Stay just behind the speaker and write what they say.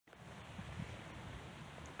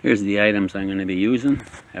Here's the items I'm going to be using.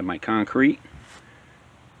 I have my concrete,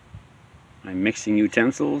 my mixing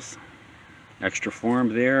utensils, extra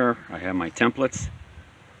form there. I have my templates,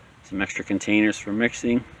 some extra containers for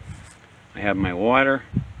mixing. I have my water.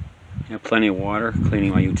 I have plenty of water, cleaning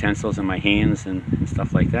my utensils and my hands and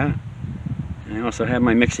stuff like that. And I also have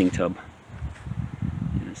my mixing tub.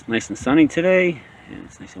 And it's nice and sunny today, and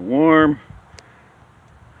it's nice and warm.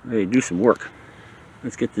 Ready to do some work.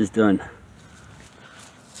 Let's get this done.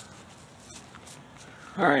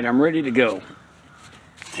 Alright, I'm ready to go.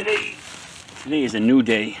 Today is a new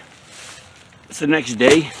day. It's the next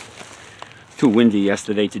day. Too windy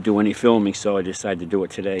yesterday to do any filming, so I decided to do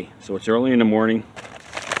it today. So it's early in the morning.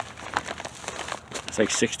 It's like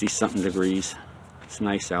 60-something degrees. It's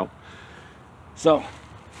nice out. So,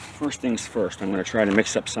 first things first, I'm going to try to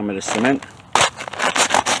mix up some of the cement.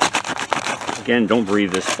 Again, don't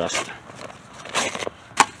breathe this dust.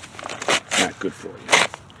 It's not good for you.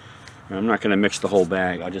 I'm not going to mix the whole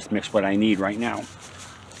bag. I'll just mix what I need right now.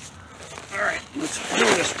 Alright, let's do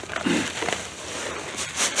this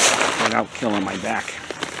without killing my back.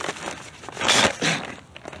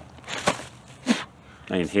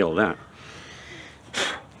 I inhaled that.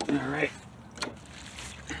 Alright.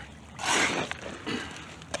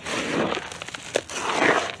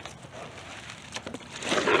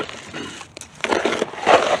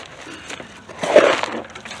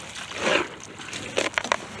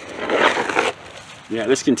 Yeah,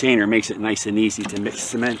 this container makes it nice and easy to mix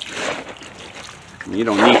cement. You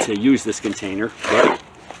don't need to use this container, but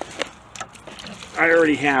I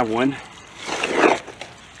already have one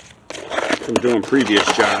from doing previous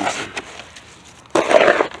jobs.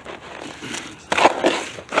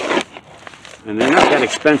 And they're not that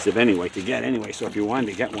expensive anyway to get anyway, so if you wanted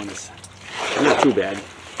to get one, it's not too bad.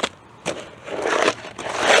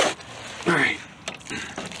 Alright.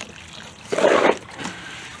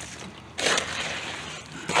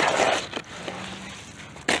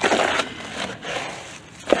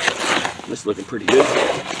 This is looking pretty good.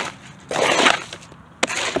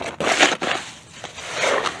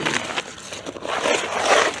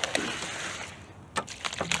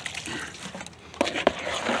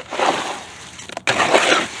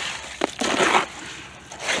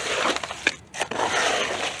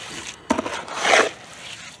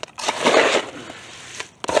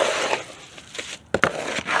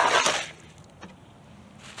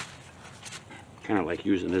 Kind of like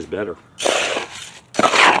using this better.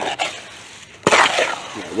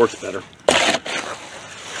 Yeah, it works better.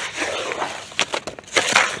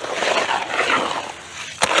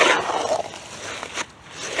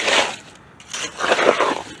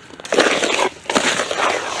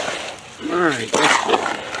 Alright, that's good.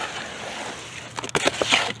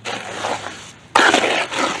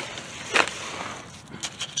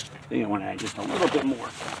 I think I want to add just a little bit more.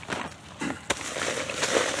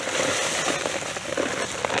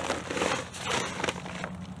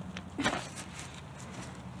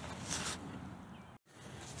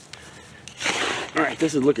 Alright,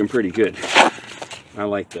 this is looking pretty good. I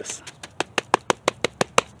like this.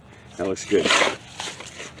 That looks good.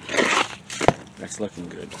 That's looking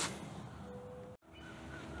good.